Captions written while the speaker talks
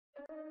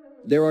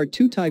There are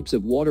two types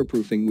of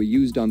waterproofing we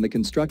used on the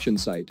construction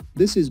site.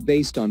 This is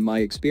based on my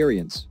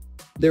experience.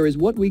 There is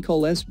what we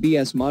call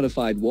SBS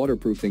modified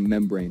waterproofing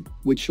membrane,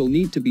 which shall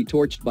need to be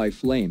torched by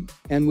flame,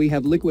 and we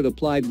have liquid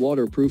applied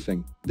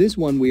waterproofing. This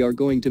one we are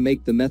going to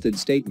make the method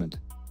statement.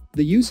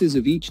 The uses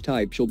of each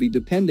type shall be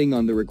depending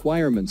on the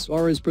requirements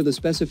or as per the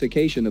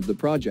specification of the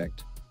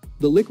project.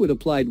 The liquid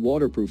applied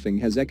waterproofing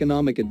has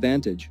economic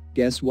advantage.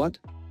 Guess what?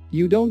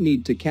 You don't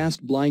need to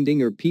cast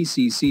blinding or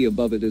PCC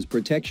above it as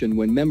protection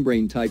when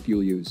membrane type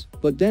you'll use,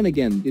 but then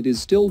again it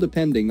is still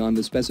depending on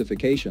the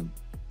specification.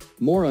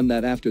 More on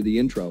that after the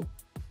intro.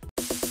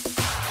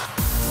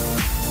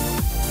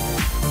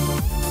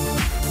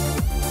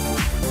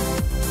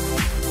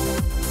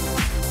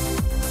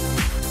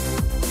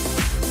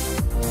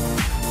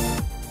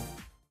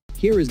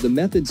 Here is the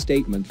method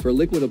statement for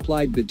liquid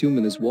applied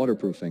bituminous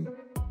waterproofing.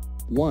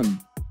 1.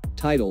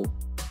 Title.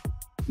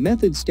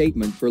 Method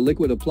statement for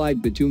liquid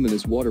applied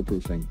bituminous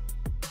waterproofing.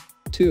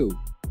 2.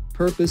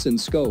 Purpose and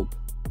scope.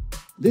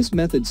 This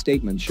method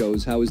statement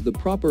shows how is the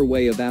proper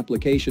way of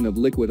application of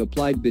liquid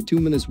applied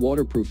bituminous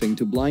waterproofing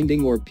to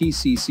blinding or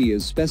PCC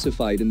as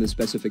specified in the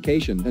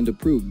specification and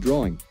approved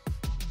drawing.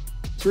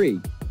 3.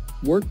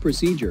 Work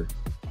procedure.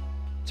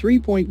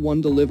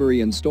 3.1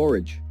 Delivery and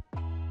storage.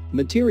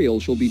 Material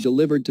shall be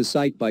delivered to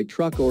site by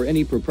truck or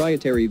any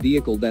proprietary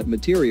vehicle. That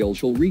material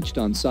shall reach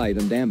on site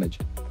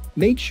undamaged.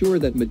 Make sure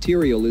that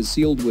material is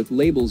sealed with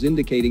labels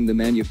indicating the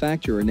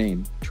manufacturer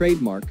name,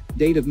 trademark,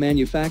 date of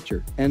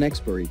manufacture, and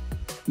expiry.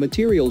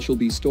 Material shall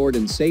be stored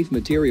in safe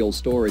material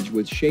storage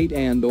with shade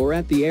and/or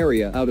at the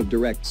area out of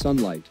direct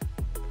sunlight.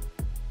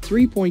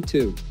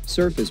 3.2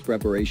 Surface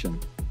preparation.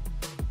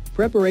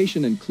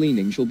 Preparation and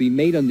cleaning shall be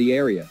made on the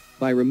area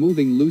by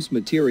removing loose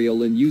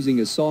material and using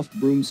a soft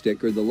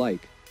broomstick or the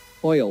like.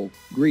 Oil,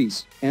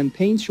 grease, and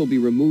paints shall be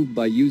removed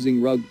by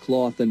using rug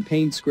cloth and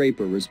paint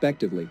scraper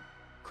respectively.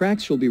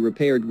 Cracks shall be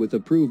repaired with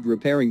approved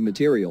repairing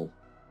material.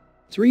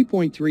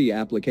 3.3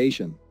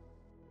 Application.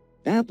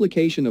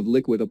 Application of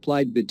liquid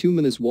applied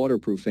bituminous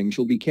waterproofing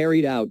shall be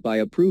carried out by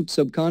approved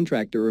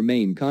subcontractor or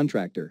main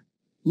contractor.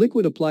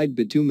 Liquid applied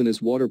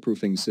bituminous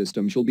waterproofing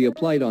system shall be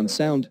applied on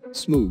sound,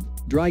 smooth,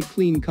 dry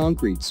clean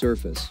concrete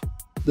surface.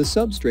 The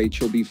substrate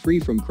shall be free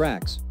from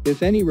cracks.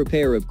 If any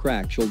repair of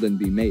crack shall then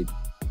be made.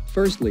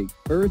 Firstly,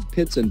 earth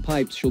pits and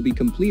pipes shall be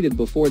completed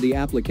before the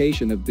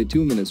application of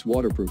bituminous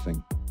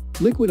waterproofing.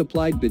 Liquid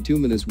applied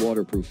bituminous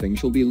waterproofing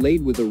shall be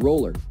laid with a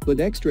roller,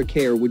 but extra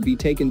care would be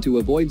taken to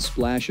avoid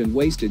splash and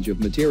wastage of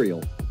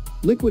material.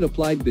 Liquid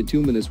applied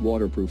bituminous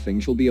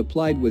waterproofing shall be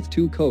applied with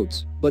 2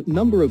 coats, but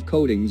number of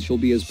coatings shall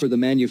be as per the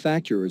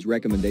manufacturer's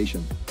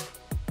recommendation.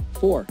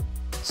 4.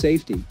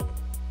 Safety.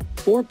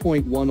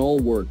 4.1 All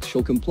works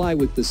shall comply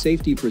with the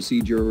safety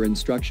procedure or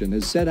instruction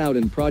as set out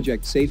in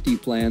project safety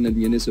plan and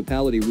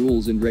municipality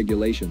rules and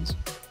regulations.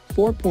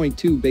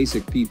 4.2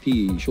 Basic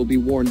PPE shall be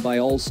worn by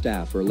all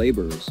staff or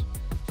laborers.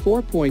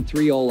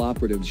 4.3 All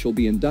operatives shall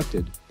be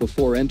inducted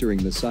before entering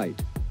the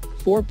site.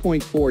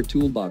 4.4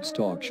 Toolbox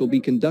talk shall be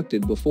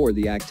conducted before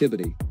the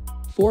activity.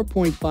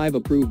 4.5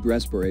 Approved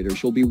respirator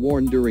shall be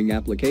worn during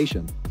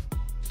application.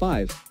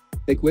 5.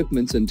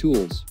 Equipments and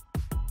tools.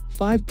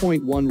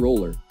 5.1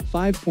 Roller,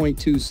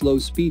 5.2 Slow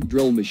speed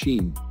drill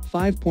machine,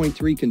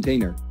 5.3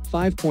 Container,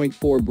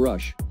 5.4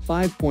 Brush,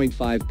 5.5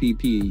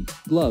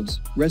 PPE, gloves,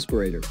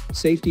 respirator,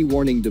 safety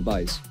warning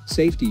device,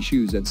 safety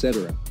shoes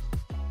etc.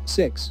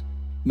 6.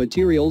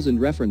 Materials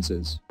and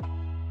references.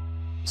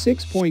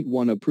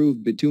 6.1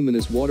 Approved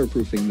bituminous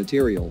waterproofing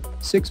material,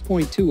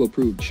 6.2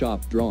 Approved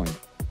shop drawing.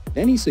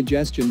 Any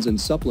suggestions and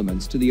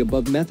supplements to the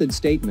above method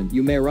statement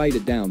you may write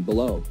it down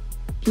below.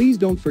 Please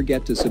don't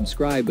forget to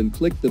subscribe and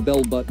click the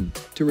bell button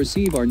to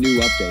receive our new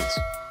updates.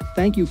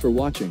 Thank you for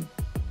watching.